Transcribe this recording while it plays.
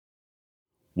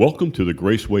Welcome to the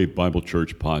Graceway Bible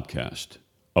Church podcast,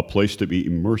 a place to be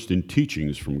immersed in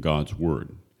teachings from God's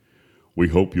Word. We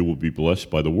hope you will be blessed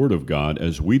by the Word of God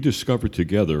as we discover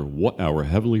together what our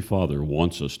Heavenly Father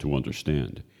wants us to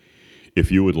understand. If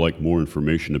you would like more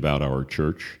information about our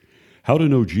church, how to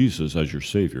know Jesus as your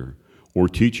Savior, or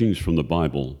teachings from the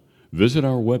Bible, visit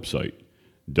our website,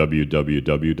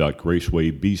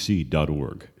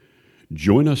 www.gracewaybc.org.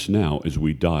 Join us now as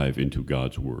we dive into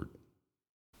God's Word.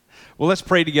 Well, let's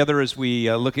pray together as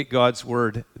we look at God's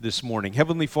Word this morning.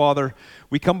 Heavenly Father,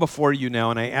 we come before you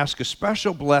now, and I ask a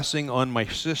special blessing on my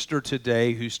sister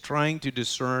today who's trying to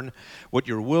discern what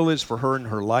your will is for her and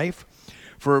her life.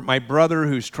 For my brother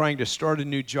who's trying to start a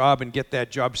new job and get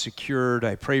that job secured,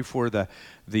 I pray for the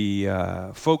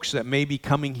folks that may be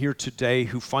coming here today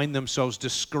who find themselves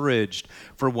discouraged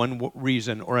for one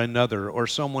reason or another, or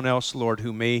someone else, Lord,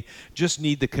 who may just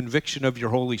need the conviction of your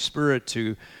Holy Spirit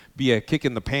to be a kick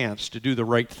in the pants, to do the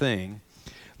right thing.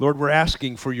 Lord, we're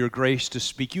asking for your grace to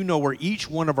speak. You know where each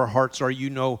one of our hearts are. You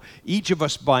know each of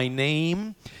us by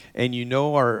name, and you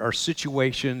know our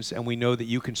situations, and we know that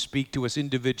you can speak to us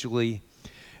individually.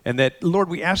 And that, Lord,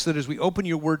 we ask that as we open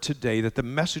your word today, that the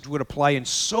message would apply in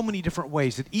so many different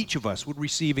ways, that each of us would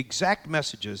receive exact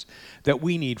messages that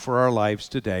we need for our lives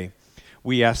today.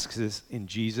 We ask this in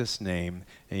Jesus' name.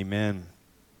 Amen.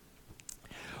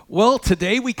 Well,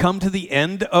 today we come to the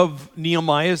end of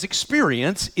Nehemiah's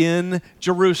experience in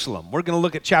Jerusalem. We're going to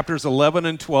look at chapters 11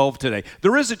 and 12 today.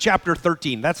 There is a chapter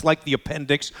 13. That's like the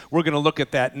appendix. We're going to look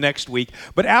at that next week.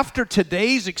 But after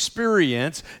today's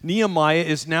experience, Nehemiah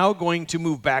is now going to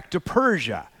move back to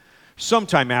Persia.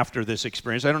 Sometime after this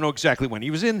experience, I don't know exactly when.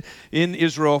 He was in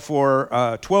Israel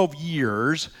for 12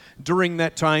 years. During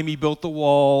that time, he built the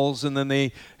walls, and then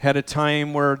they had a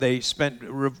time where they spent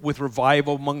with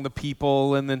revival among the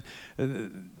people, and then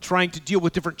trying to deal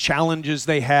with different challenges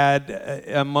they had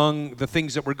among the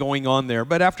things that were going on there.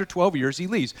 But after 12 years, he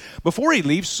leaves. Before he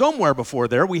leaves, somewhere before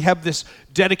there, we have this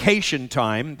dedication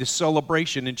time, this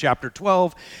celebration in chapter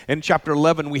 12. And in chapter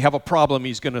 11, we have a problem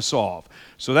he's going to solve.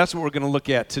 So that's what we're going to look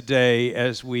at today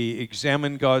as we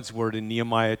examine God's Word in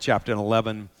Nehemiah chapter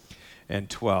 11 and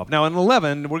 12. Now in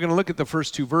 11, we're going to look at the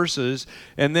first two verses,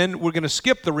 and then we're going to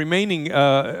skip the remaining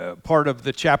part of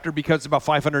the chapter because it's about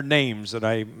 500 names that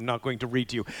I'm not going to read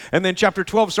to you. And then chapter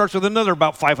 12 starts with another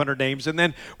about 500 names, and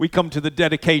then we come to the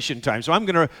dedication time. So I'm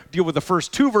going to deal with the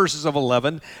first two verses of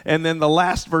 11 and then the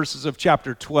last verses of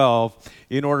chapter 12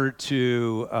 in order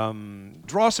to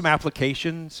draw some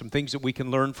application, some things that we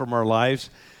can learn from our lives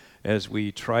as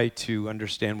we try to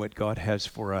understand what God has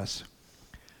for us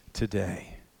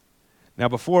today. Now,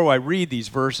 before I read these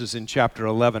verses in chapter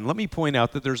 11, let me point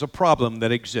out that there's a problem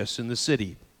that exists in the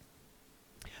city.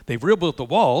 They've rebuilt the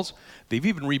walls. They've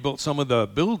even rebuilt some of the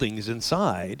buildings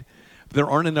inside. But there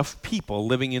aren't enough people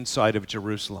living inside of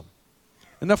Jerusalem.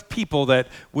 Enough people that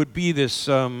would be this,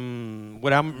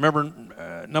 whatever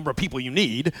number of people you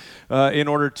need in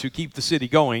order to keep the city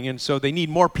going. And so they need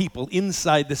more people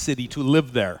inside the city to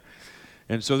live there.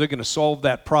 And so they're going to solve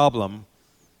that problem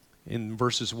in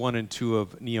verses 1 and 2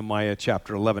 of Nehemiah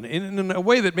chapter 11, in a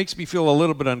way that makes me feel a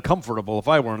little bit uncomfortable if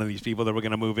I were one of these people that were going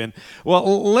to move in.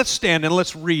 Well, let's stand and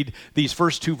let's read these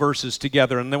first two verses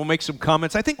together, and then we'll make some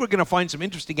comments. I think we're going to find some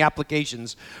interesting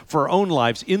applications for our own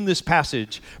lives in this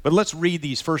passage, but let's read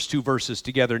these first two verses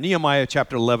together. Nehemiah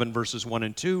chapter 11, verses 1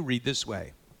 and 2 read this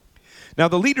way. Now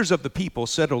the leaders of the people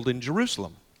settled in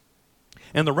Jerusalem,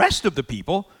 and the rest of the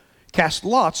people cast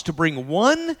lots to bring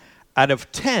 1 out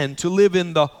of 10 to live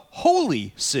in the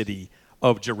holy city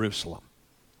of Jerusalem,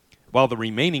 while the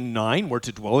remaining 9 were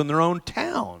to dwell in their own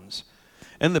towns.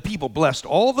 And the people blessed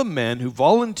all the men who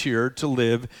volunteered to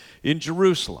live in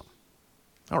Jerusalem.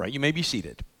 All right, you may be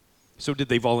seated. So did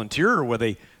they volunteer, or were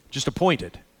they just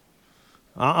appointed?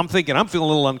 I'm feeling a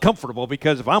little uncomfortable,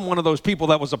 because if I'm one of those people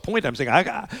that was appointed, I'm saying,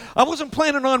 I wasn't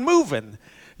planning on moving.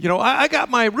 You know, I got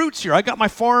my roots here. I got my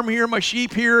farm here, my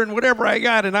sheep here, and whatever I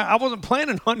got, and I wasn't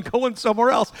planning on going somewhere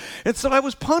else. And so I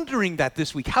was pondering that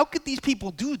this week. How could these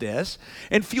people do this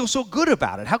and feel so good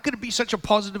about it? How could it be such a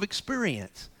positive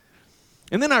experience?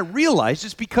 And then I realized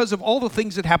it's because of all the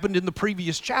things that happened in the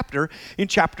previous chapter, in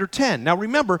chapter 10. Now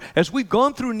remember, as we've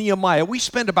gone through Nehemiah, we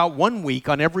spent about 1 week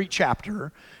on every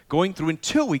chapter going through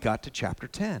until we got to chapter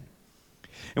 10.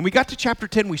 And we got to chapter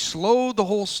 10, we slowed the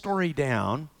whole story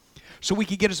down so we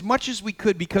could get as much as we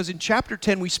could, because in chapter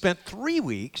 10 we spent 3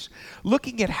 weeks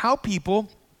looking at how people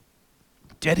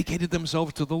dedicated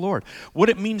themselves to the Lord, what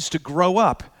it means to grow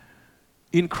up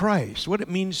in Christ, what it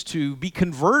means to be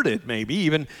converted, maybe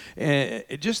even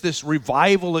just this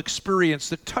revival experience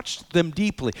that touched them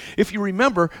deeply. If you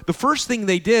remember, the first thing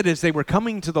they did as they were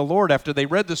coming to the Lord after they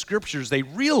read the scriptures, they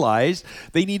realized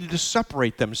they needed to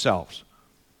separate themselves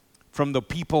from the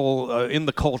people in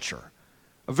the culture.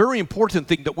 A very important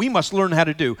thing that we must learn how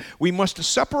to do. We must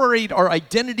separate our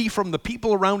identity from the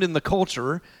people around in the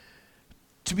culture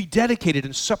to be dedicated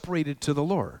and separated to the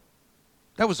Lord.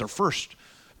 That was their first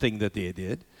thing that they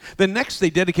did. Then next they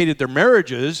dedicated their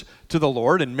marriages to the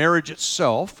Lord and marriage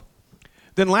itself.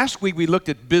 Then last week we looked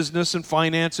at business and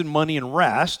finance and money and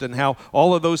rest and how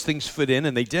all of those things fit in,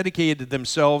 and they dedicated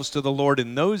themselves to the Lord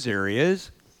in those areas.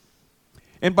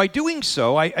 And by doing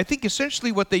so, I think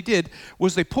essentially what they did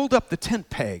was they pulled up the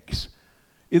tent pegs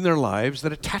in their lives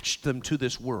that attached them to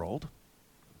this world.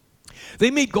 They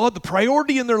made God the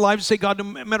priority in their lives, say, God,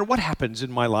 no matter what happens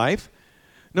in my life,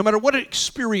 no matter what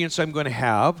experience I'm going to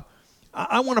have,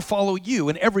 I want to follow you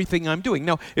in everything I'm doing.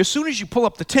 Now, as soon as you pull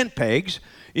up the tent pegs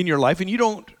in your life and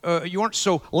you aren't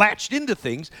so latched into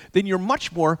things, then you're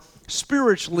much more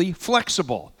spiritually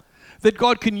flexible. That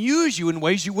God can use you in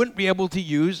ways you wouldn't be able to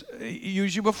use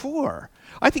you before.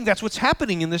 I think that's what's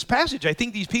happening in this passage. I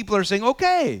think these people are saying,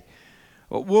 okay,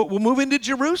 we'll move into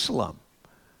Jerusalem.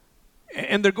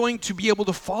 And they're going to be able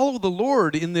to follow the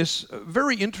Lord in this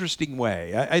very interesting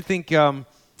way. I think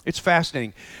it's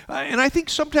fascinating. And I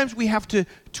think sometimes we have to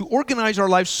organize our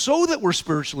lives so that we're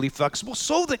spiritually flexible,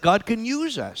 so that God can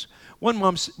use us. One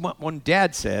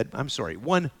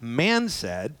man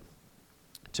said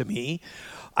to me,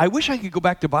 I wish I could go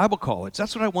back to Bible college.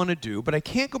 That's what I want to do, but I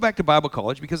can't go back to Bible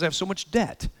college because I have so much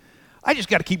debt. I just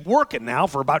got to keep working now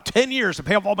for about 10 years to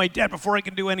pay off all my debt before I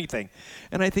can do anything.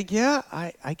 And I think, yeah,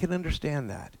 I can understand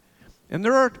that. And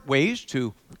there are ways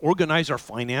to organize our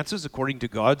finances according to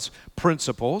God's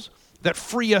principles that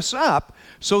free us up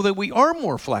so that we are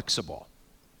more flexible.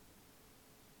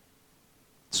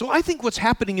 So I think what's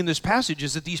happening in this passage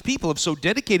is that these people have so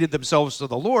dedicated themselves to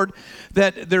the Lord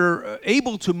that they're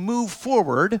able to move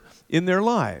forward in their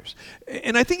lives.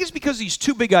 And I think it's because of these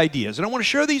two big ideas. And I want to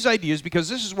share these ideas because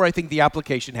this is where I think the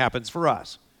application happens for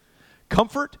us.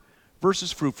 Comfort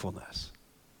versus fruitfulness.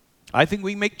 I think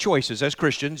we make choices as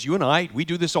Christians. You and I, we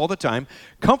do this all the time.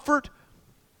 Comfort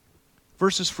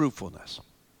versus fruitfulness.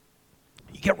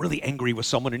 You get really angry with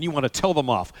someone and you want to tell them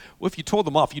off. Well, if you told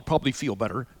them off, you'd probably feel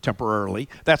better temporarily.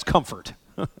 That's comfort.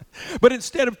 But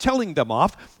instead of telling them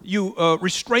off, you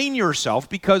restrain yourself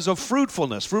because of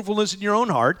fruitfulness in your own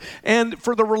heart and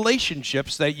for the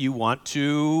relationships that you want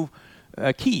to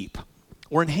keep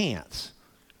or enhance.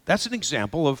 That's an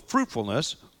example of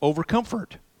fruitfulness over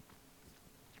comfort.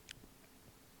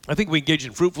 I think we engage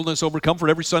in fruitfulness over comfort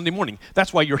every Sunday morning.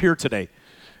 That's why you're here today.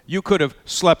 You could have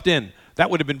slept in. That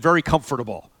would have been very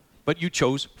comfortable, but you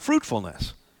chose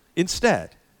fruitfulness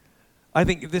instead. I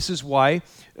think this is why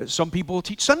some people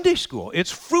teach Sunday school. It's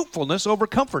fruitfulness over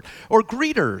comfort. Or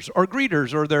greeters,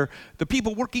 or the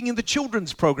people working in the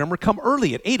children's program or come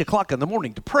early at 8 o'clock in the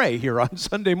morning to pray here on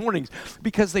Sunday mornings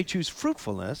because they choose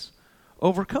fruitfulness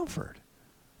over comfort.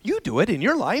 You do it in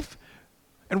your life.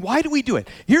 And why do we do it?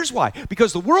 Here's why.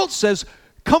 Because the world says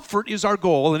comfort is our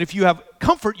goal, and if you have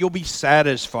comfort, you'll be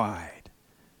satisfied.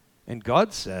 And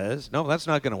God says, no, that's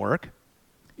not going to work.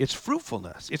 It's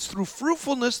fruitfulness. It's through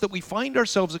fruitfulness that we find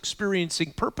ourselves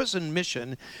experiencing purpose and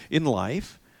mission in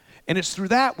life. And it's through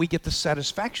that we get the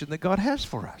satisfaction that God has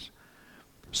for us.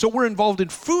 So we're involved in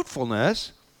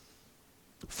fruitfulness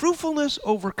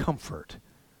over comfort.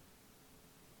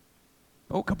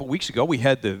 A couple weeks ago, we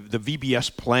had the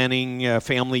VBS Planning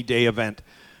Family Day event.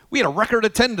 We had a record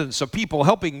attendance of people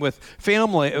helping with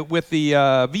the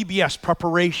VBS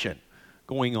preparation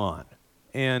going on.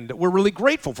 And we're really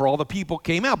grateful for all the people who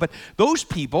came out. But those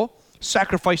people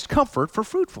sacrificed comfort for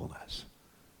fruitfulness.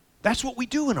 That's what we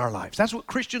do in our lives. That's what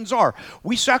Christians are.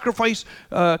 We sacrifice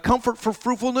comfort for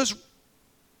fruitfulness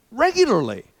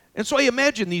regularly. And so I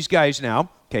imagine these guys now.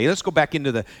 Okay, let's go back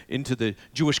into the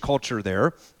Jewish culture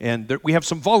there. And we have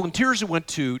some volunteers who went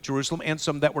to Jerusalem and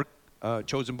some that were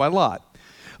chosen by lot.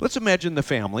 Let's imagine the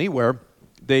family where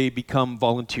they become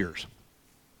volunteers.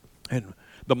 And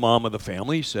the mom of the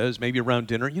family says, maybe around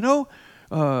dinner,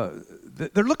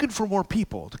 they're looking for more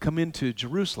people to come into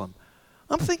Jerusalem.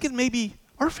 I'm thinking maybe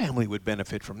our family would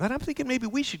benefit from that. I'm thinking maybe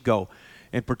we should go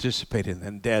and participate in it.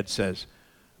 And Dad says,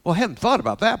 well, I hadn't thought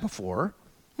about that before.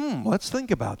 Let's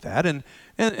think about that. And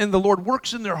the Lord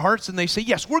works in their hearts and they say,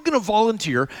 yes, we're going to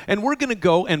volunteer and we're going to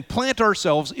go and plant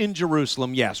ourselves in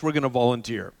Jerusalem. Yes, we're going to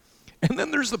volunteer. And then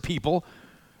there's the people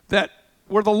that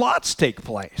where the lots take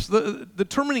place. The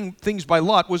determining things by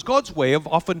lot was God's way of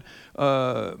often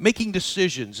making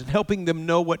decisions and helping them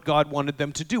know what God wanted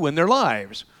them to do in their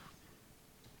lives.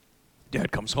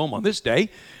 Dad comes home on this day,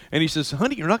 and he says,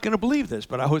 honey, you're not going to believe this,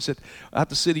 but I was at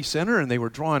the city center, and they were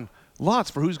drawing lots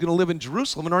for who's going to live in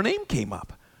Jerusalem, and our name came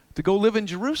up to go live in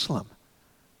Jerusalem.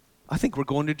 I think we're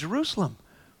going to Jerusalem.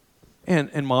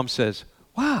 And Mom says,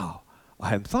 wow, I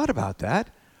hadn't thought about that.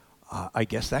 I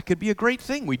guess that could be a great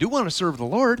thing. We do want to serve the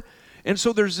Lord. And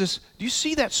so there's this, do you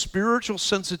see that spiritual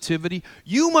sensitivity?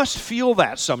 You must feel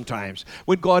that sometimes.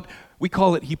 When God, we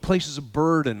call it, he places a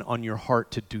burden on your heart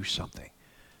to do something.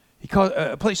 He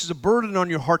places a burden on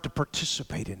your heart to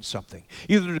participate in something,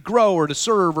 either to grow or to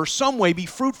serve or some way be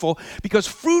fruitful, because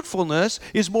fruitfulness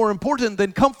is more important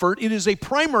than comfort. It is a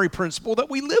primary principle that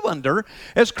we live under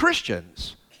as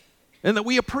Christians and that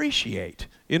we appreciate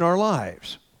in our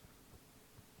lives.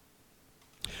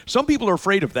 Some people are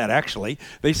afraid of that, actually.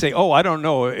 They say, oh, I don't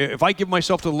know. If I give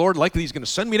myself to the Lord, likely he's going to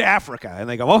send me to Africa. And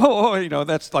they go,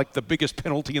 that's like the biggest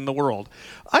penalty in the world.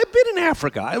 I've been in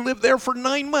Africa. I lived there for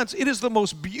 9 months. It is the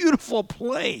most beautiful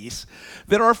place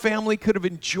that our family could have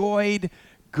enjoyed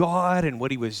God and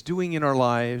what he was doing in our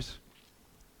lives.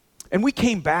 And we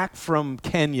came back from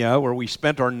Kenya, where we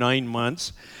spent our 9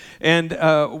 months, and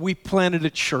we planted a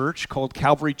church called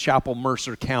Calvary Chapel,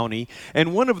 Mercer County.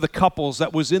 And one of the couples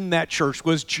that was in that church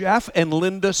was Jeff and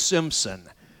Linda Simpson.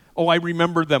 Oh, I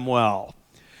remember them well.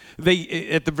 They,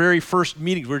 at the very first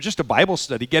meeting, we were just a Bible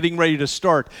study, getting ready to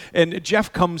start, and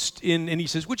Jeff comes in and he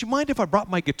says, would you mind if I brought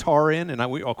my guitar in? And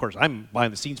of course, I'm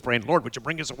behind the scenes praying, Lord, would you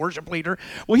bring us a worship leader?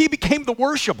 Well, he became the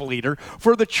worship leader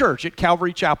for the church at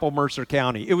Calvary Chapel, Mercer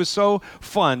County. It was so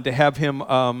fun to have him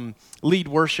lead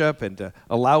worship and to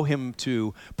allow him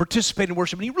to participate in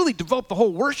worship. And he really developed the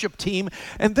whole worship team.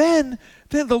 And then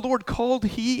the Lord called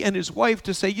he and his wife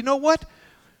to say, you know what?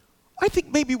 I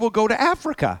think maybe we'll go to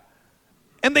Africa.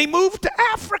 And they moved to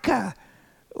Africa.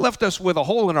 Left us with a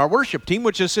hole in our worship team,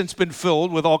 which has since been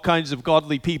filled with all kinds of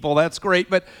godly people. That's great.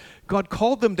 But God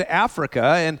called them to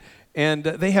Africa, and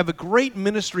they have a great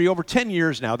ministry. Over 10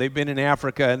 years now, they've been in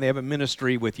Africa, and they have a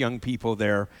ministry with young people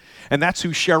there. And that's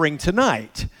who's sharing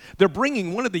tonight. They're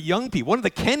bringing one of the young people, one of the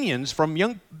Kenyans from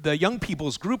the young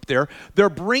people's group there,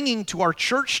 they're bringing to our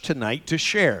church tonight to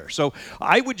share. So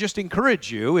I would just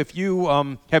encourage you, if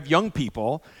you have young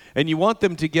people, and you want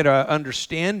them to get an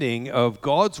understanding of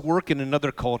God's work in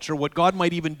another culture, what God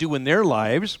might even do in their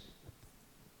lives,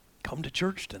 come to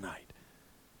church tonight.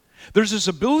 There's this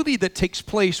ability that takes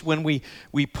place when we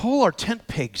pull our tent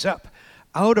pegs up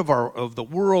out of the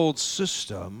world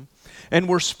system, and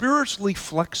we're spiritually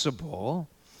flexible.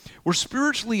 We're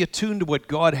spiritually attuned to what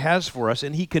God has for us,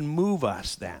 and he can move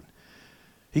us then.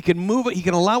 He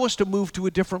can allow us to move to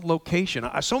a different location.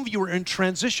 Some of you are in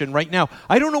transition right now.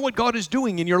 I don't know what God is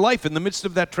doing in your life in the midst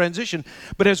of that transition,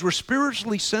 but as we're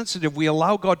spiritually sensitive, we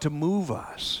allow God to move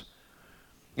us.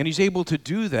 And he's able to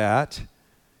do that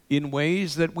in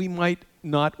ways that we might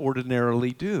not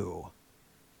ordinarily do.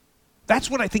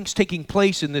 That's what I think is taking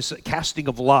place in this casting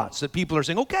of lots, that people are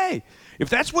saying, okay, if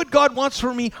that's what God wants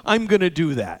for me, I'm going to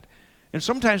do that. And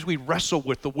sometimes we wrestle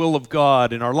with the will of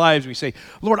God in our lives. We say,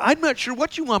 Lord, I'm not sure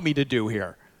what you want me to do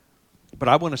here, but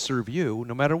I want to serve you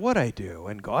no matter what I do.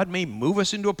 And God may move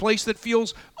us into a place that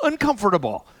feels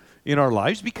uncomfortable in our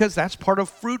lives because that's part of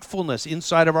fruitfulness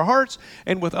inside of our hearts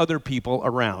and with other people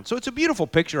around. So it's a beautiful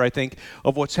picture, I think,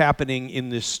 of what's happening in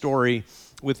this story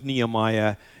with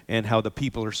Nehemiah and how the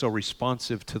people are so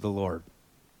responsive to the Lord.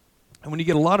 And when you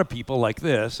get a lot of people like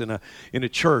this in a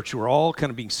church who are all kind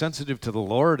of being sensitive to the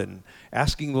Lord and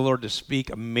asking the Lord to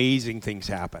speak, amazing things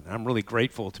happen. I'm really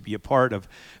grateful to be a part of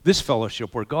this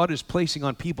fellowship where God is placing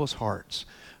on people's hearts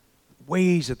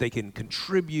ways that they can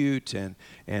contribute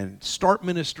and start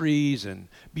ministries and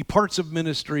be parts of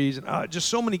ministries and just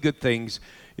so many good things.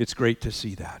 It's great to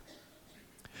see that.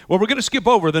 Well, we're going to skip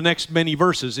over the next many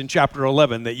verses in chapter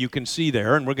 11 that you can see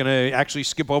there, and we're going to actually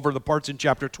skip over the parts in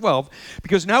chapter 12,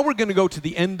 because now we're going to go to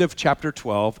the end of chapter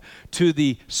 12, to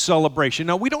the celebration.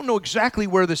 Now, we don't know exactly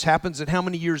where this happens and how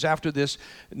many years after this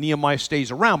Nehemiah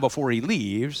stays around before he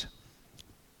leaves,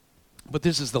 but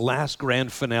this is the last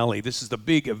grand finale. This is the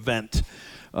big event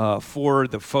for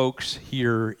the folks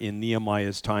here in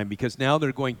Nehemiah's time, because now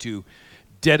they're going to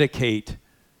dedicate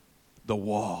the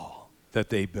wall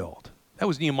that they built. That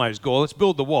was Nehemiah's goal. Let's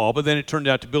build the wall, but then it turned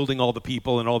out to building all the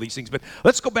people and all these things. But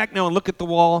let's go back now and look at the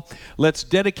wall. Let's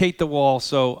dedicate the wall.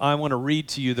 So I want to read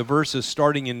to you the verses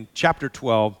starting in chapter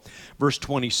 12, verse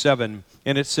 27.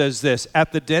 And it says this: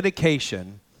 at the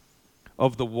dedication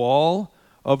of the wall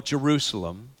of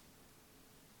Jerusalem,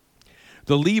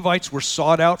 The Levites were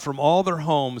sought out from all their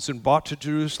homes and brought to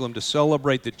Jerusalem to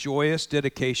celebrate the joyous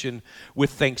dedication with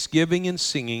thanksgiving and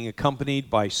singing, accompanied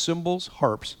by cymbals,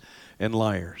 harps, and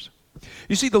lyres.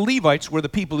 You see, the Levites were the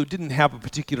people who didn't have a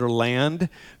particular land.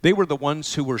 They were the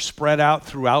ones who were spread out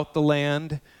throughout the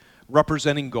land,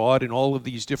 representing God in all of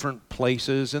these different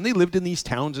places, and they lived in these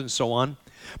towns and so on.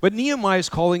 But Nehemiah is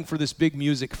calling for this big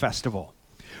music festival,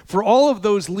 for all of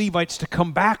those Levites to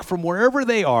come back from wherever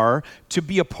they are to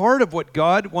be a part of what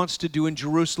God wants to do in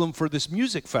Jerusalem for this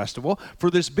music festival, for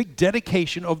this big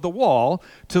dedication of the wall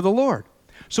to the Lord.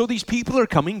 So these people are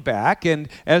coming back, and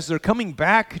as they're coming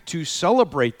back to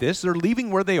celebrate this, they're leaving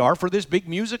where they are for this big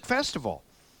music festival.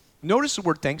 Notice the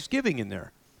word thanksgiving in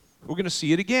there. We're going to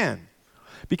see it again,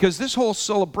 because this whole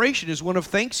celebration is one of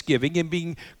thanksgiving and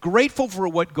being grateful for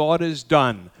what God has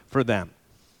done for them.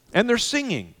 And they're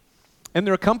singing. And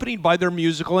they're accompanied by their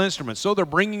musical instruments. So they're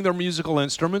bringing their musical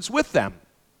instruments with them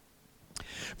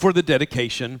for the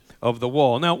dedication of the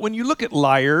wall. Now, when you look at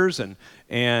lyres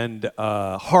and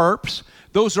harps,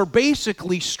 those are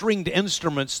basically stringed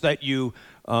instruments that you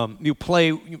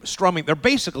play strumming. They're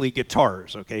basically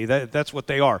guitars, okay? That's what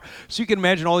they are. So you can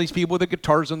imagine all these people with the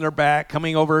guitars on their back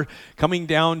coming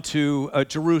down to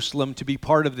Jerusalem to be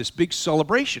part of this big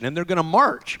celebration. And they're going to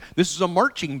march. This is a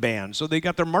marching band. So they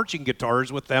got their marching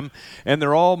guitars with them, and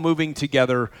they're all moving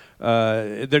together.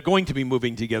 They're going to be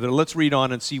moving together. Let's read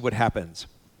on and see what happens.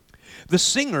 The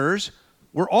singers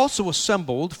were also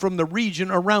assembled from the region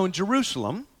around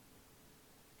Jerusalem,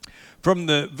 from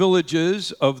the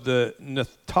villages of the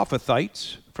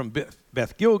Netophathites, from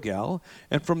Beth Gilgal,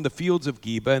 and from the fields of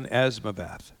Geba and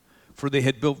Asmaveth, for they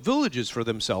had built villages for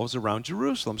themselves around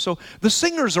Jerusalem. So the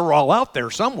singers are all out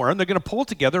there somewhere, and they're going to pull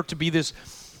together to be this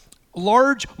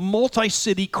large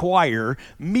multi-city choir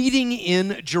meeting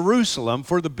in Jerusalem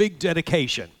for the big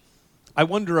dedication. I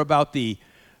wonder about the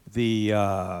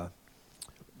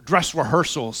dress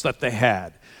rehearsals that they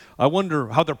had. I wonder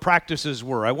how their practices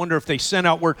were. I wonder if they sent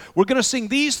out word, we're going to sing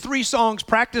these 3 songs,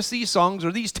 practice these songs,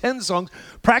 or these 10 songs,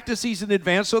 practice these in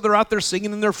advance, so they're out there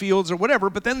singing in their fields or whatever.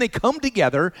 But then they come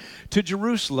together to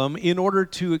Jerusalem in order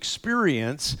to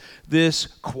experience this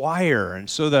choir. And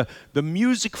so the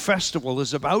music festival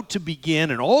is about to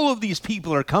begin, and all of these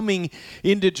people are coming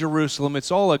into Jerusalem.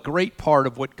 It's all a great part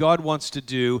of what God wants to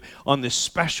do on this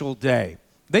special day.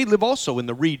 They live also in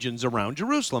the regions around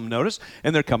Jerusalem, notice,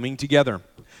 and they're coming together.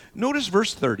 Notice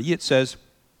verse 30, it says,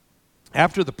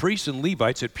 after the priests and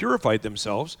Levites had purified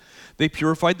themselves, they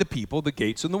purified the people, the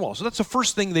gates, and the wall. So that's the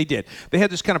first thing they did. They had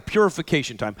this kind of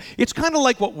purification time. It's kind of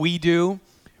like what we do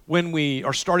when we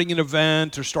are starting an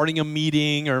event or starting a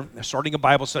meeting or starting a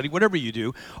Bible study, whatever you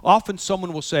do. Often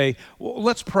someone will say, well,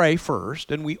 let's pray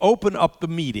first, and we open up the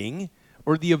meeting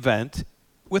or the event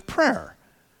with prayer.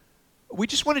 We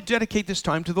just want to dedicate this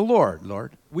time to the Lord.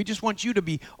 Lord, we just want you to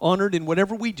be honored in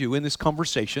whatever we do in this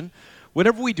conversation,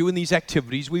 whatever we do in these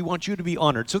activities, we want you to be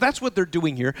honored. So that's what they're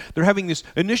doing here. They're having this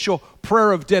initial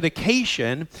prayer of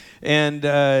dedication and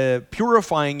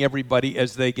purifying everybody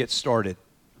as they get started.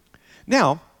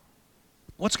 Now,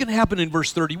 what's going to happen in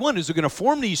verse 31 is they're going to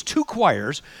form these 2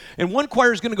 choirs, and one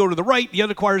choir is going to go to the right, the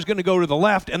other choir is going to go to the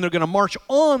left, and they're going to march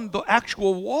on the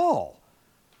actual wall.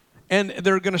 And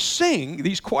they're going to sing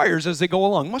these choirs as they go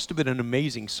along. Must have been an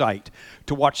amazing sight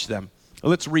to watch them.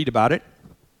 Let's read about it.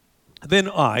 Then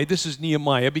this is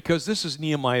Nehemiah, because this is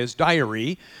Nehemiah's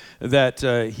diary, that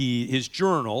his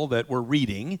journal that we're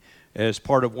reading as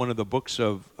part of one of the books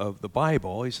of the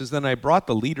Bible. He says, then I brought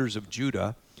the leaders of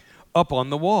Judah up on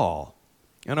the wall,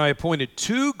 and I appointed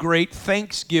 2 great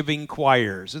thanksgiving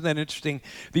choirs. Isn't that interesting?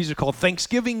 These are called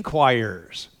thanksgiving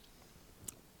choirs.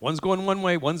 One's going one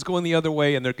way, one's going the other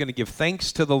way, and they're going to give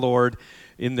thanks to the Lord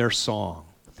in their song.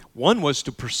 One was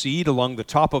to proceed along the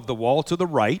top of the wall to the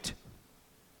right,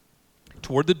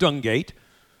 toward the dung gate.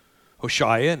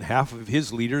 Hoshea and half of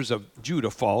his leaders of Judah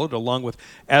followed, along with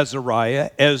Azariah,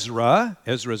 Ezra.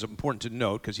 Ezra is important to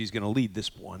note because he's going to lead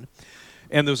this one.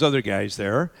 And those other guys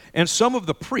there. And some of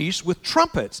the priests with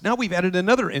trumpets. Now we've added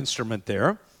another instrument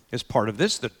there. As part of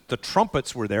this, the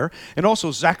trumpets were there, and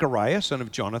also Zechariah, son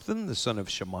of Jonathan, the son of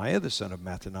Shemaiah, the son of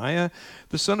Mattaniah,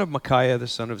 the son of Micaiah, the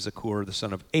son of Zakur, the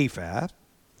son of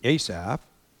Asaph,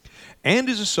 and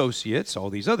his associates, all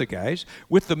these other guys,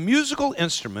 with the musical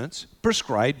instruments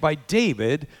prescribed by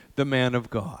David, the man of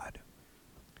God.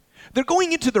 They're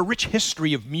going into the rich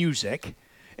history of music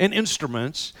and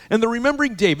instruments, and they're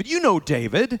remembering David. You know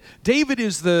David. David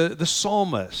is the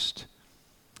psalmist,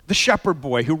 the shepherd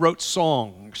boy who wrote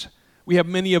songs. We have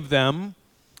many of them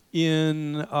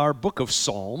in our book of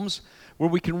Psalms, where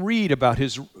we can read about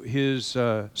his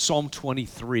Psalm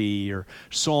 23 or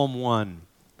Psalm 1.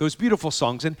 those beautiful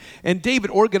songs. And David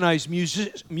organized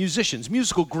musicians,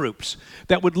 musical groups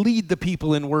that would lead the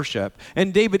people in worship.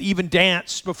 And David even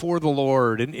danced before the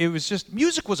Lord. And it was just,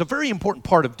 music was a very important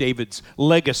part of David's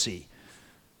legacy.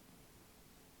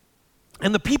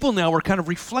 And the people now are kind of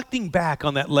reflecting back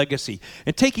on that legacy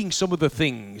and taking some of the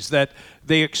things that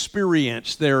they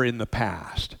experienced there in the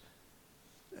past.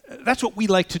 That's what we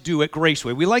like to do at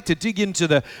Graceway. We like to dig into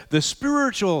the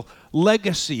spiritual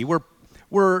legacy where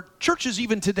churches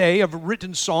even today have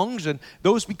written songs, and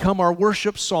those become our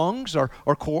worship songs, our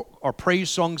praise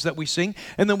songs that we sing.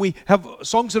 And then we have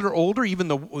songs that are older, even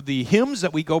the hymns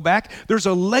that we go back. There's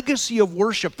a legacy of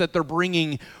worship that they're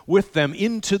bringing with them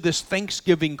into this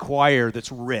Thanksgiving choir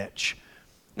that's rich.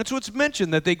 And so it's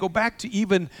mentioned that they go back to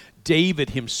even David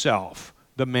himself,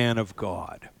 the man of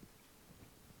God.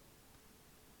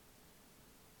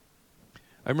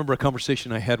 I remember a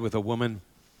conversation I had with a woman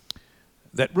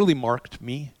that really marked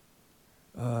me.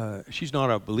 She's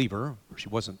not a believer, or she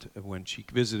wasn't when she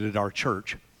visited our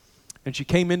church. And she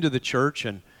came into the church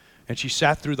and she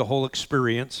sat through the whole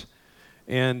experience.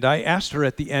 And I asked her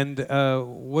at the end,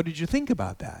 what did you think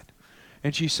about that?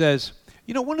 And she says,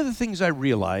 one of the things I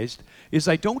realized is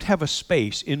I don't have a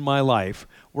space in my life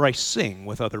where I sing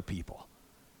with other people.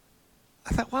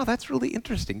 I thought, wow, that's really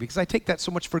interesting because I take that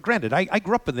so much for granted. I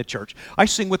grew up in the church. I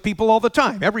sing with people all the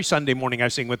time. Every Sunday morning I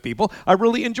sing with people. I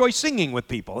really enjoy singing with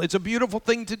people. It's a beautiful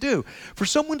thing to do. For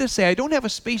someone to say, I don't have a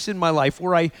space in my life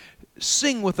where I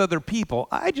sing with other people,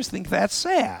 I just think that's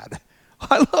sad.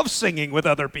 I love singing with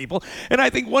other people. And I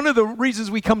think one of the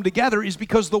reasons we come together is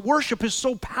because the worship is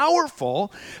so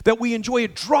powerful that we enjoy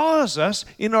it, draws us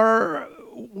in our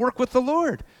work with the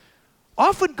Lord.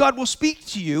 Often God will speak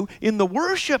to you in the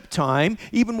worship time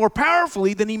even more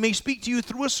powerfully than he may speak to you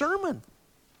through a sermon.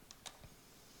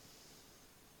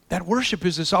 That worship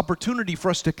is this opportunity for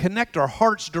us to connect our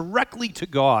hearts directly to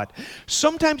God.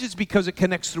 Sometimes it's because it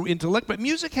connects through intellect, but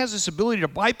music has this ability to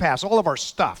bypass all of our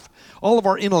stuff, all of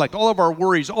our intellect, all of our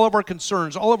worries, all of our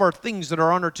concerns, all of our things that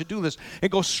are on our to-do list, and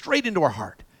go straight into our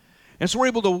heart. And so we're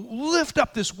able to lift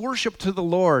up this worship to the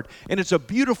Lord, and it's a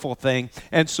beautiful thing.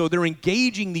 And so they're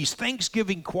engaging these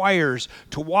Thanksgiving choirs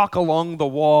to walk along the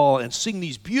wall and sing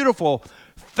these beautiful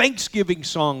Thanksgiving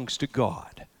songs to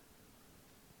God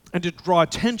and to draw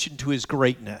attention to his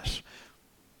greatness.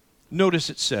 Notice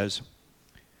it says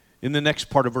in the next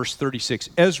part of verse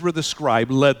 36, Ezra the scribe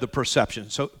led the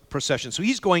procession. So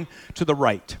he's going to the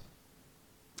right.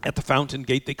 At the fountain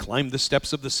gate, they climbed the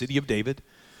steps of the city of David.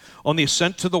 On the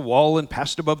ascent to the wall and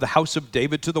passed above the house of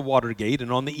David to the water gate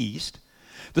and on the east.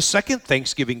 The second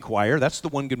Thanksgiving choir, that's the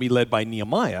one going to be led by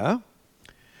Nehemiah.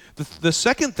 The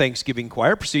second Thanksgiving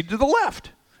choir proceeded to the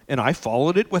left, and I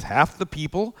followed it with half the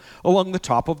people along the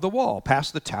top of the wall,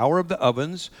 past the tower of the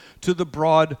ovens to the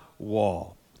broad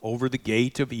wall, over the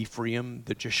gate of Ephraim,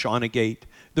 the Jeshanah gate,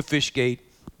 the fish gate,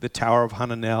 the tower of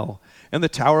Hananel, and the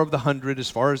tower of the 100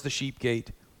 as far as the sheep gate.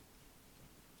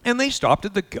 And they stopped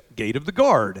at the gate of the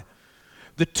guard.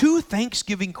 The two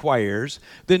Thanksgiving choirs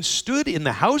then stood in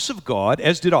the house of God,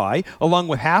 as did I, along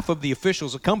with half of the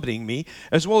officials accompanying me,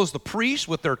 as well as the priests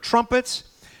with their trumpets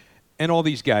and all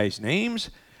these guys' names.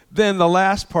 Then the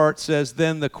last part says,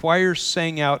 then the choirs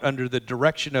sang out under the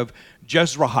direction of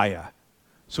Jezrahiah.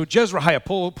 So Jezrahiah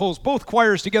pulls both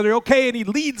choirs together, okay, and he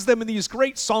leads them in these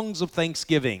great songs of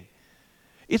thanksgiving.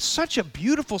 It's such a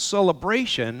beautiful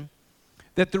celebration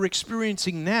that they're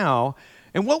experiencing now.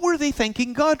 And what were they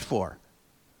thanking God for?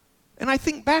 And I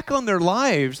think back on their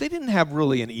lives, they didn't have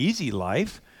really an easy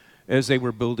life as they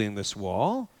were building this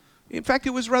wall. In fact,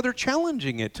 it was rather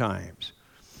challenging at times.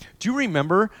 Do you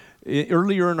remember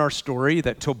earlier in our story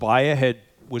that Tobiah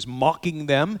was mocking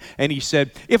them, and he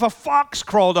said, if a fox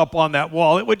crawled up on that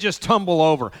wall, it would just tumble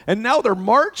over. And now they're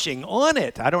marching on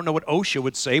it. I don't know what OSHA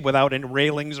would say without any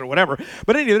railings or whatever,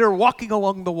 but anyway, they're walking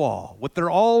along the wall with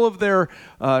all of their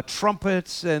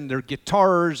trumpets and their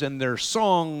guitars and their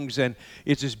songs, and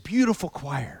it's this beautiful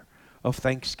choir of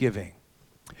thanksgiving.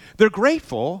 They're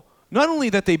grateful not only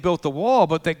that they built the wall,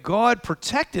 but that God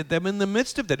protected them in the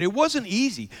midst of that. It wasn't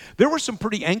easy. There were some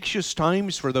pretty anxious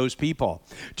times for those people.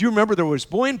 Do you remember there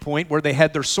was one point where they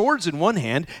had their swords in one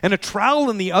hand and a trowel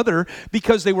in the other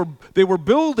because they were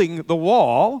building the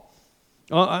wall,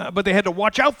 but they had to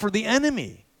watch out for the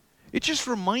enemy. It just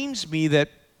reminds me that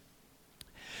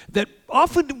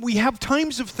often we have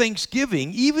times of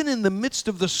thanksgiving, even in the midst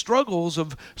of the struggles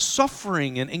of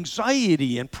suffering and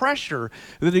anxiety and pressure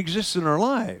that exists in our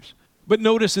lives. But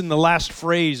notice in the last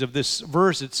phrase of this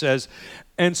verse, it says,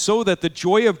 and so that the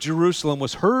joy of Jerusalem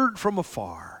was heard from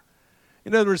afar.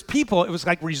 In other words, it was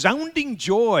like resounding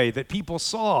joy that people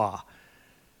saw.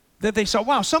 that they saw,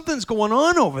 wow, something's going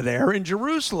on over there in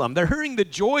Jerusalem. They're hearing the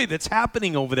joy that's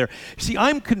happening over there. See,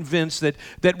 I'm convinced that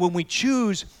when we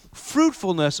choose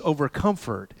fruitfulness over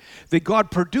comfort, that God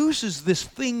produces this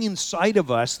thing inside of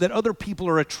us that other people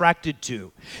are attracted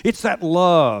to. It's that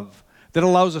love that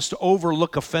allows us to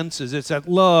overlook offenses. It's that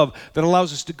love that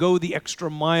allows us to go the extra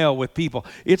mile with people.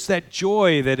 It's that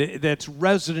joy that's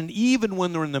resident even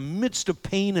when they're in the midst of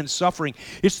pain and suffering.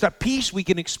 It's that peace we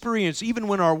can experience even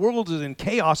when our world is in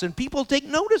chaos, and people take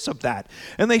notice of that.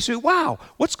 And they say, wow,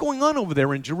 what's going on over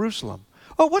there in Jerusalem?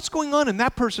 Oh, what's going on in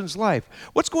that person's life?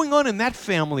 What's going on in that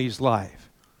family's life?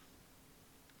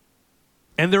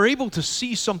 And they're able to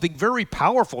see something very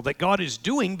powerful that God is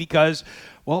doing because,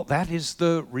 well, that is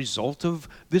the result of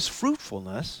this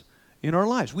fruitfulness in our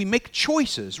lives. We make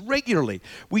choices regularly.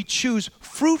 We choose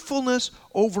fruitfulness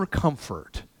over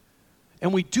comfort.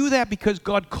 And we do that because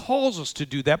God calls us to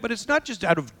do that. But it's not just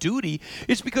out of duty.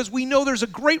 It's because we know there's a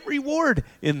great reward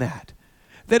in that.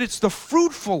 That it's the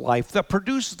fruitful life that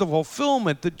produces the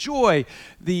fulfillment, the joy,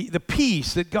 the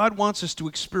peace that God wants us to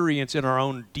experience in our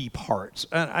own deep hearts.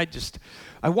 And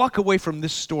I walk away from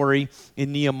this story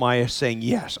in Nehemiah saying,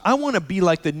 yes, I want to be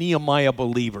like the Nehemiah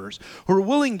believers who are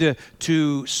willing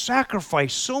to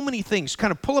sacrifice so many things,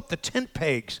 kind of pull up the tent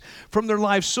pegs from their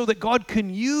lives so that God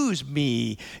can use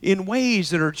me in ways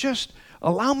that are just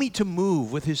allow me to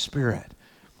move with His Spirit.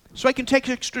 So I can take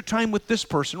extra time with this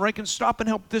person, or I can stop and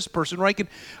help this person, or I can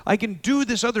do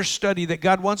this other study that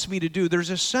God wants me to do. There's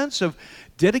a sense of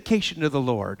dedication to the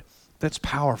Lord that's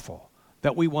powerful,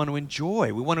 that we want to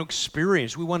enjoy, we want to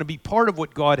experience, we want to be part of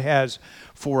what God has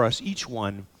for us, each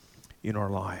one in our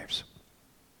lives.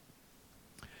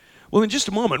 Well, in just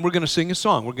a moment, we're going to sing a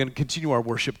song. We're going to continue our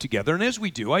worship together. And as we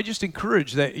do, I just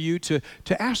encourage you to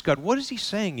ask God, what is He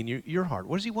saying in your heart?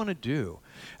 What does He want to do?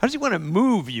 How does He want to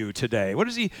move you today?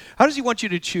 How does He want you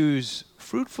to choose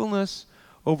fruitfulness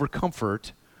over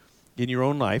comfort in your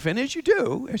own life? And as you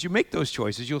do, as you make those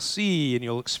choices, you'll see and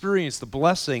you'll experience the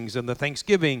blessings and the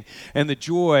thanksgiving and the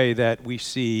joy that we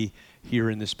see here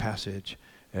in this passage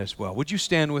as well. Would you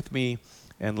stand with me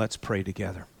and let's pray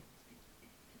together?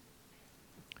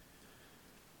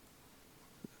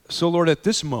 So, Lord, at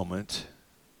this moment,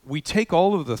 we take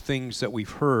all of the things that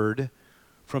we've heard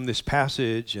from this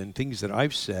passage and things that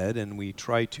I've said, and we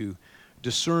try to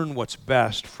discern what's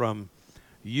best from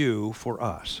You for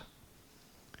us.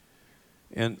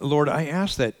 And, Lord, I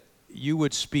ask that You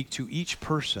would speak to each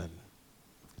person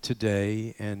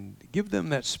today and give them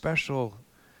that special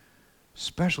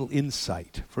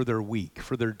insight for their week,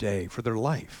 for their day, for their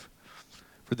life,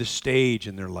 for the stage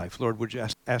in their life. Lord, we're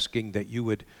just asking that You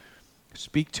would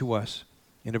speak to us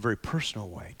in a very personal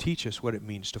way. Teach us what it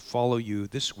means to follow You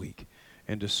this week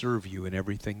and to serve You in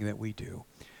everything that we do.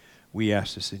 We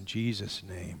ask this in Jesus'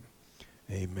 name.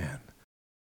 Amen.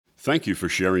 Thank you for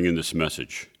sharing in this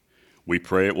message. We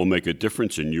pray it will make a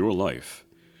difference in your life.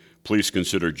 Please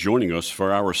consider joining us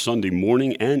for our Sunday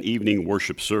morning and evening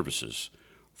worship services.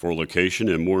 For location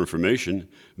and more information,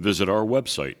 visit our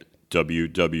website,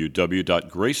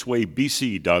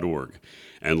 www.gracewaybc.org,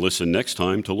 and listen next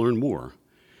time to learn more.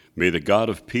 May the God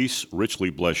of peace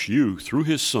richly bless you through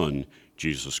His Son,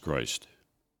 Jesus Christ.